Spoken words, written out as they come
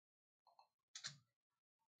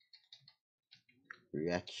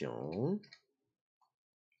reaction.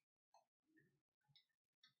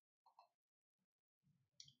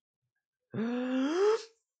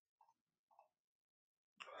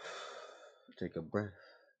 Take a breath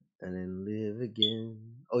and then live again.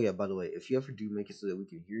 Oh yeah, by the way, if you ever do make it so that we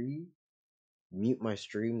can hear you, mute my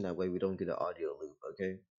stream, that way we don't get an audio loop,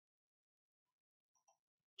 okay?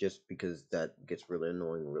 Just because that gets really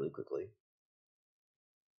annoying really quickly.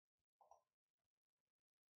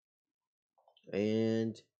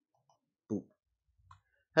 And boop.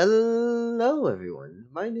 Hello everyone,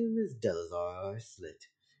 my name is Delazar Slit.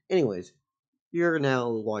 Anyways, you're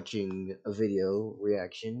now watching a video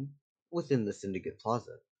reaction within the Syndicate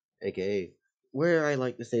Plaza, aka where I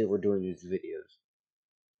like to say we're doing these videos.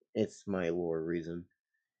 It's my lore reason.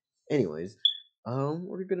 Anyways,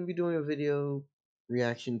 we're gonna be doing a video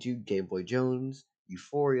reaction to GameboyJones,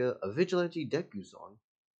 Euphoria, a Vigilante Deku song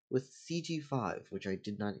with CG5, which I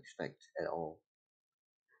did not expect at all.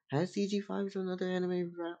 Has CG5 done other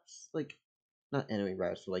anime raps? Like, not anime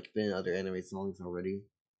raps, but like been in other anime songs already?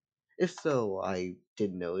 If so, I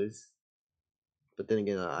did notice. But then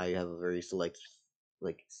again, I have a very select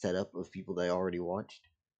like setup of people that I already watched.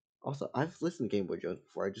 Also, I've listened to GameboyJones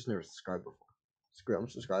before. I just never subscribed before. Screw, I'm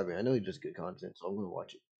subscribing. I know he does good content, so I'm gonna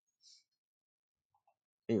watch it.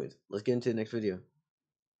 Anyways, let's get into the next video.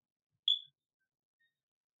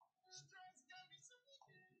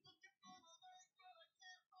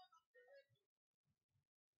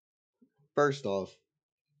 First off,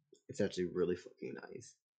 it's actually really fucking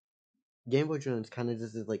nice. GameboyJones kind of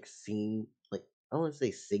just is like singing, like I don't want to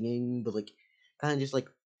say singing, but like kind of just like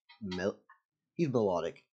he's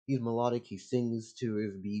melodic. He's melodic. He sings to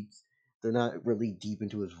his beats. They're not really deep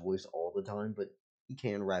into his voice all the time, but he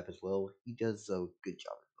can rap as well. He does a good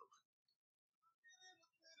job.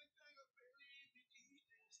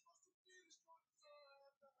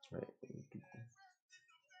 Right.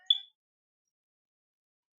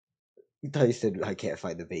 You thought he said I can't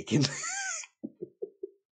find the bacon.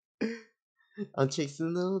 I'm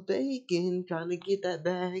chasing the bacon, trying to get that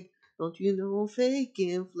bag. Don't you know I'm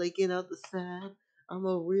faking, flaking out the sad. I'm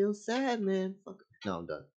a real sad man. Fuck. No, I'm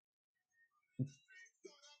done.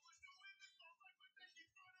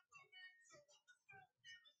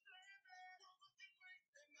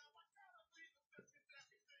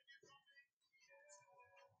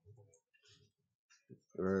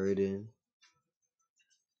 Right in.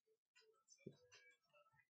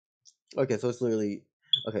 Okay, so it's literally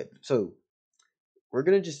okay. So we're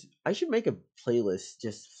gonna just. I should make a playlist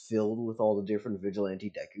just filled with all the different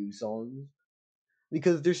Vigilante Deku songs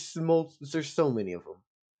because there's so many of them.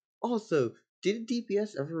 Also, did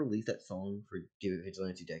DPS ever release that song for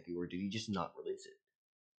Vigilante Deku, or did he just not release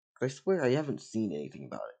it? I swear I haven't seen anything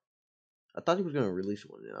about it. I thought he was gonna release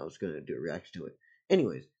one, and I was gonna do a reaction to it.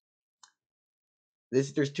 Anyways,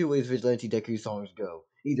 there's two ways Vigilante Deku songs go.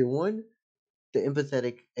 Either one, the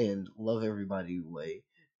empathetic and love everybody way,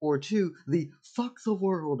 or two, the fuck the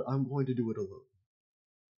world, I'm going to do it alone.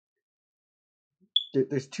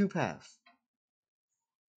 There's two paths.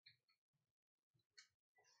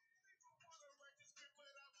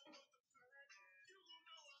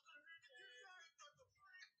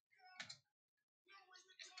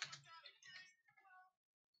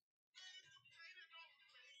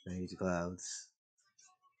 Raise clouds.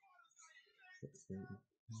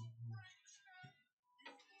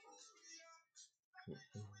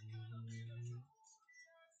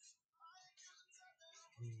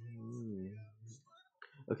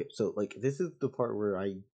 Okay, so like this is the part where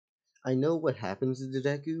I know what happens in the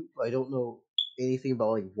Deku, but I don't know anything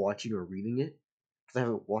about like watching or reading it because I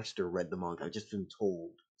haven't watched or read the manga. I've just been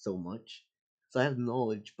told so much, so I have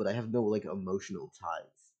knowledge, but I have no like emotional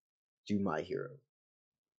ties to my hero.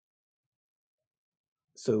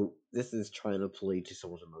 So this is trying to play to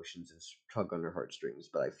someone's emotions and tug on their heartstrings,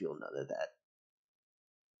 but I feel none of that.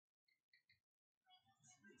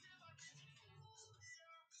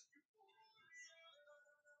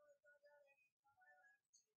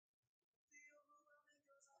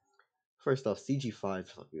 First off,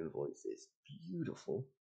 CG5's fucking voice is beautiful,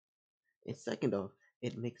 and second off,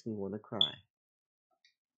 it makes me want to cry.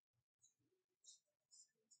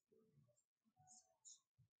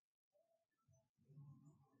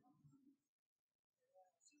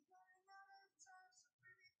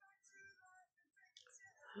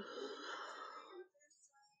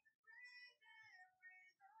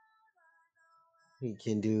 We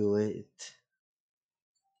can do it.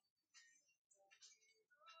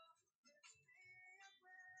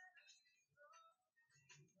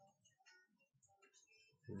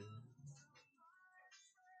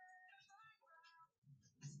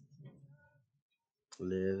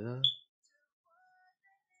 Live.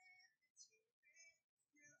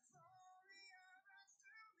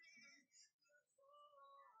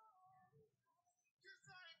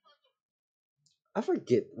 I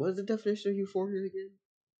forget. What is the definition of euphoria again?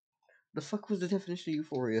 The fuck was the definition of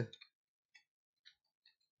euphoria?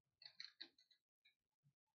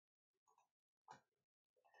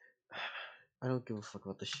 I don't give a fuck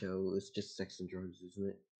about the show. It's just sex and drugs, isn't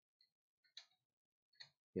it?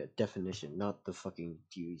 Yeah, definition, not the fucking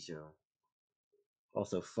TV show.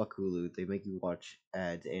 Also, fuck Hulu. They make you watch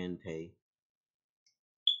ads and pay.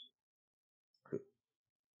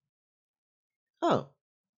 Oh,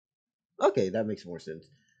 okay, that makes more sense.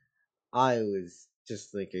 I was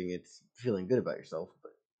just thinking it's feeling good about yourself,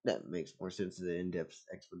 but that makes more sense than the in-depth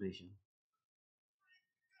explanation.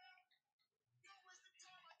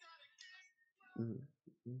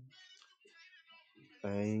 Mm-hmm.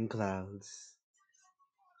 Rain clouds,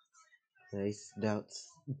 nice doubts.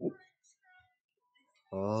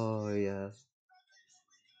 Oh yes,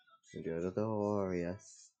 go to the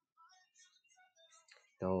warriors.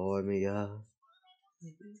 Doria,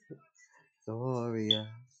 Doria.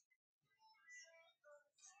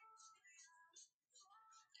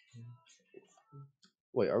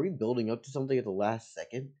 Wait, are we building up to something at the last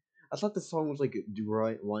second? I thought the song was like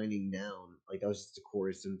winding down. Like that was just the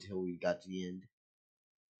chorus until we got to the end.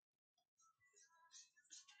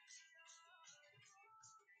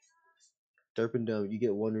 Derpendome, you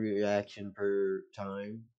get one reaction per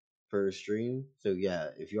time per stream. So yeah,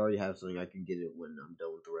 if you already have something, I can get it when I'm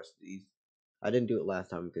done with the rest of these. I didn't do it last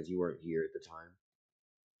time because you weren't here at the time.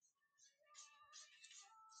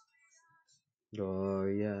 Oh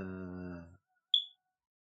yeah.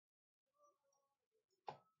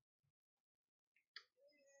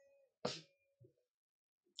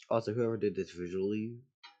 Also, whoever did this visually,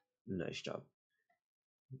 nice job.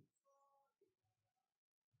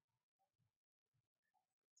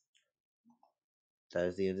 That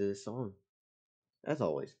is the end of this song. As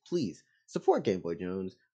always, please support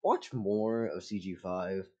GameboyJones. Watch more of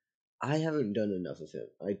CG5. I haven't done enough of him.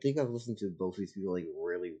 I think I've listened to both these people like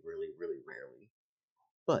really, really, really rarely.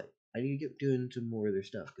 But I need to get doing some more of their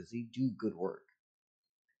stuff because they do good work.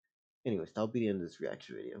 Anyways, that'll be the end of this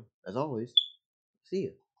reaction video. As always, see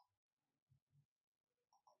you.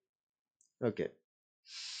 Okay.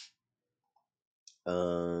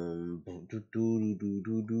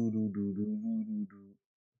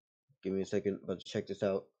 Give me a second. Let's check this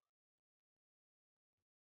out.